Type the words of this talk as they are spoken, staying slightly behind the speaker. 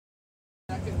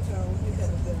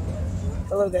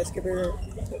Hello guys, Skipper,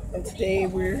 and today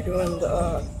we're doing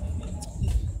the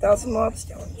 1,000 mobs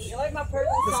challenge. This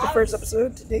is the first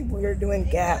episode. Today we're doing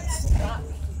ghast.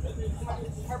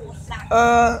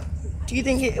 Do you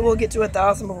think it will get to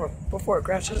 1,000 before it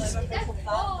crashes?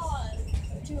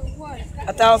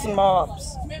 1,000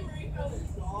 mobs.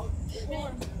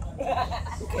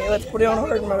 Okay, let's put it on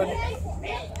hard mode.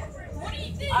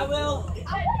 I will.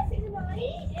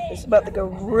 It's about to go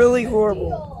really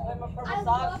horrible.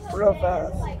 Real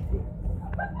fast.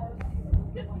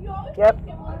 Yep.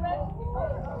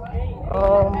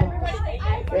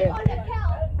 Okay.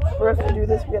 For us to do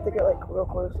this, we have to get like real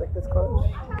close, like this close.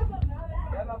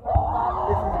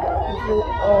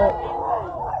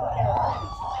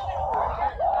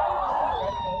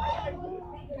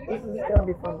 This is gonna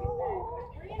be fun.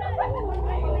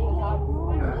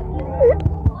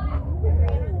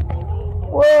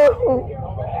 Whoa!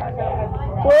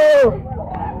 Whoa!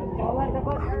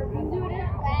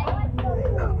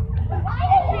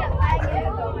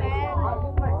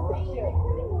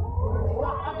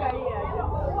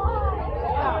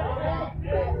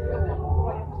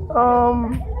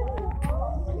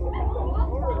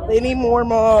 They need more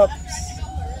mobs.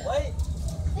 What?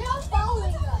 They're all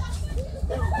following us.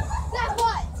 That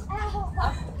what?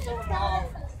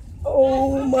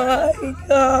 Oh my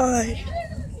god.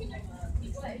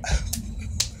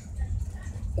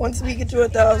 Once we get to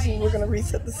 1,000, we're gonna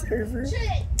reset the server.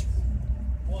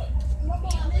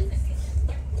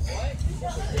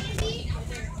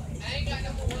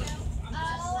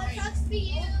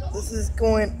 This is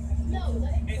going.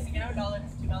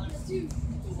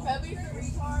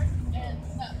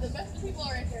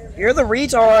 You're the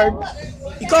retard.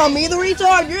 You call me the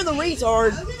retard? You're the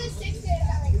retard.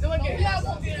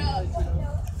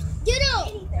 Get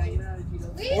out!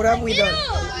 What have we done?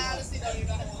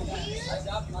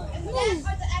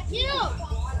 Get out!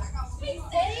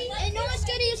 And no one's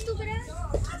getting you, stupid ass.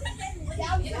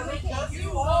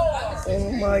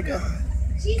 Oh my god.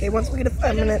 Okay, once we get to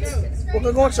 5 minutes,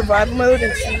 we'll go on survival mode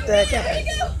and see what the heck happens.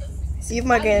 See if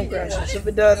my game crashes. If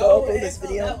it does, I'll upload this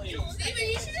video. Steven,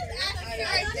 you should just act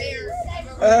right there.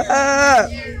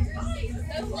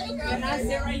 Can I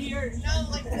sit right here? No,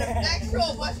 like an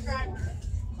actual bus driver.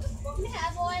 You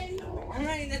have one. I'm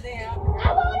writing that thing out.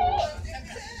 I want it.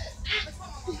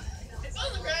 It's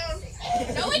on the ground.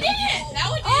 No, it didn't.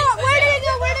 No, it didn't. Oh, where did it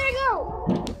go? Where did it go?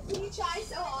 You try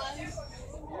so hard.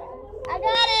 I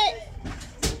got it.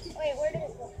 Wait, where did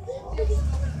it go?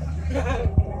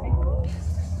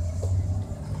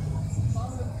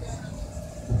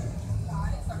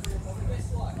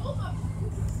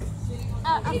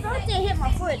 I'm supposed to hit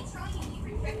my foot.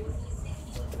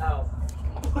 No.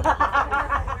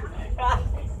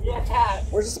 Yeah.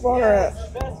 Where's the spawner at?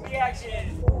 Best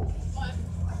reaction.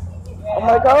 Oh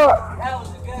my god. That was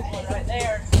a good one right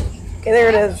there. Okay, there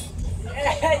it is.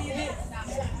 Yeah, you did.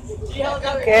 She held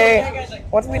up. Okay,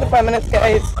 once we get to 5 minutes,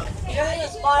 guys, You're in the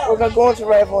spot. we're gonna go on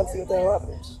survival and see what the hell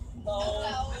happens.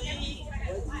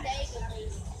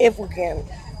 If we can.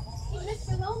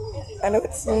 I know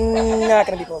it's not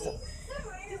gonna be close enough.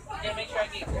 Yeah, make sure I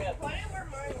get grip.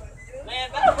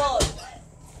 Man, better ball.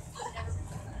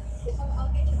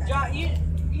 John, you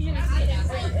should have seen it.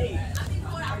 Hey.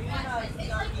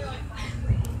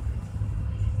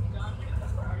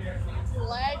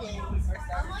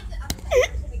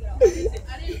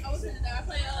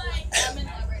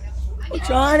 I'm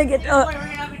trying to get up.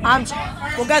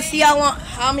 We're gonna see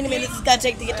how many minutes it's gonna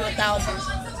take to get to 1,000.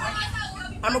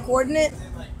 I'm recording it.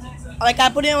 Like I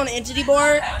put it on the entity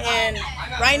board, and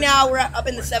right now we're up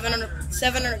in the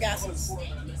 700 gases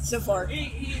so far.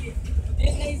 Didn't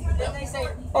they say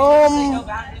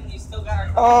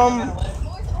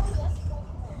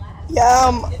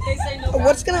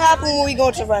What's gonna happen when we go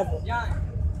to survival? John,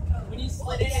 when you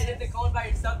slid it and hit the cone by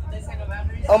yourself, did they say no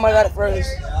boundaries? Oh my god, it froze.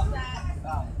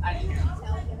 I didn't hear.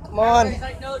 Come on, It's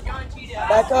like, no, John cheated.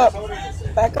 back up,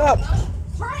 back up,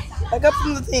 back up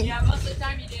from the thing. Yeah, most of the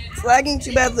time you did. It's lagging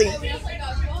too badly.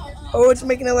 Oh, it's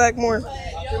making it lag more.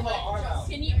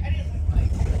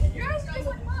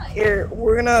 Here,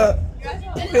 we're gonna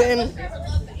put in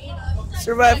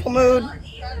survival mode.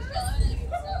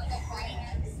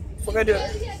 We're gonna do it.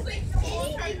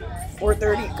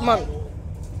 4:30. Come on.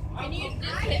 Can you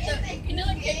like hit the cone? You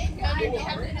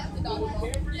have to hit the dodgeball.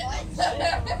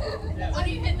 When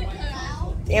you hit the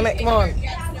cone. Damn it! Come on.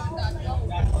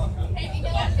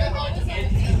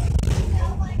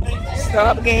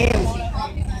 Stop game.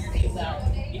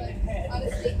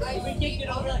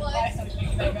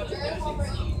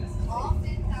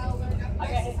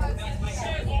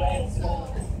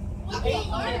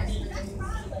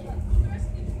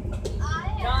 I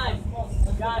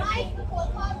John,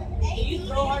 can you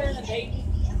throw harder in the bait?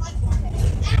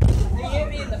 You hit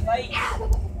me in the fight.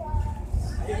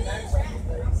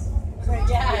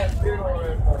 Yeah.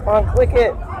 Come on, click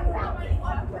it.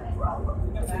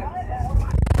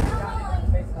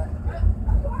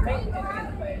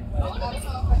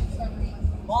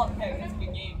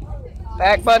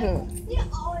 Back button.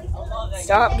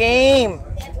 Stop game.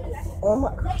 Oh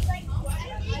my.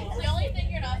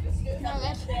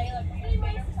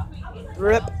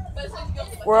 Rip.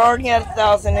 We're already at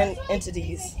 1,000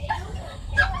 entities.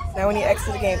 Now we need to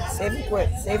exit the game. Save and quit.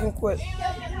 Save and quit.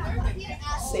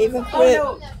 Save and quit.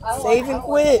 Save and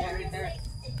quit.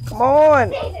 Come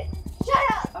on.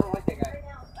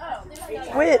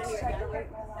 Quit.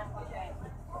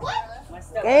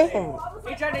 Game.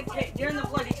 He tried to take, during the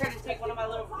flood, he tried to take one of my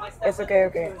stuff. It's okay,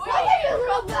 okay.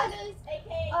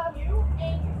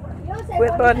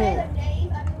 Quit button.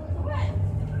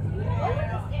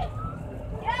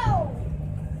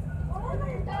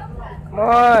 Come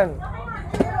on.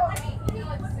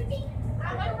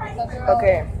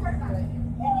 Okay.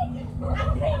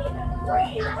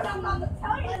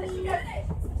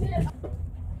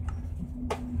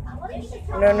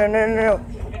 No.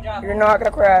 You're not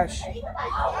gonna crash.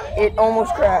 It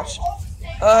almost crashed.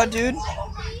 Dude.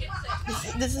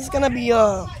 This is gonna be,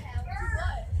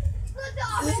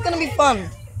 this is gonna be fun.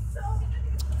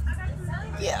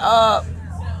 Yeah,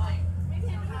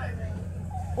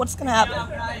 what's gonna happen?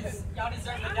 Y'all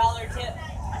deserve a $1 tip.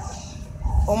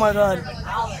 Oh my god.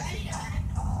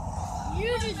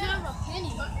 You deserve a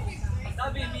penny.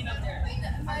 Stop being mean up there.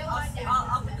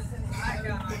 I'll put this in the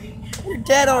background. You're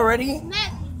dead already?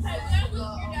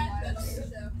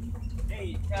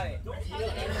 Hey, Kelly. You know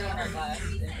Andrew in our class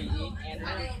in PE?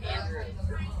 Andrew.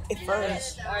 It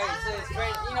first. Alright, so his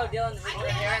friend, you know Dylan, the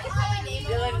red hair?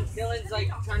 Dylan's like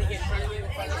trying to get in front of me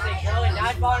before they say go, and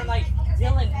dodgeball, and I'm like,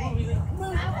 Dylan, move. He's like,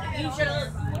 move. You should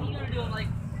have, what are you gonna do? I'm like,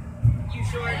 you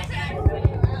short.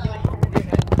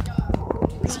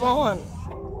 Respawn.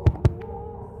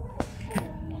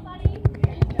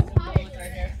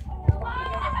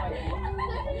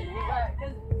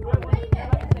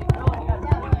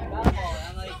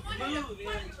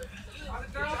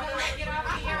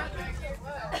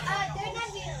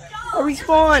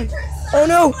 Respawn! Oh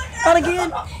no! Not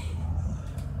again! What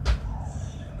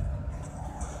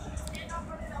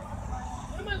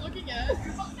am I looking at?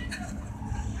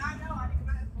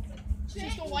 It's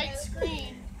just a white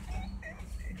screen.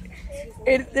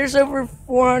 There's over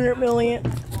 400 million.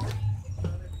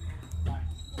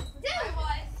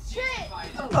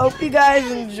 Hope you guys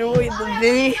enjoyed the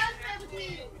video.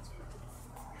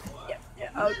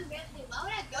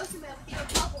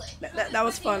 That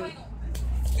was fun.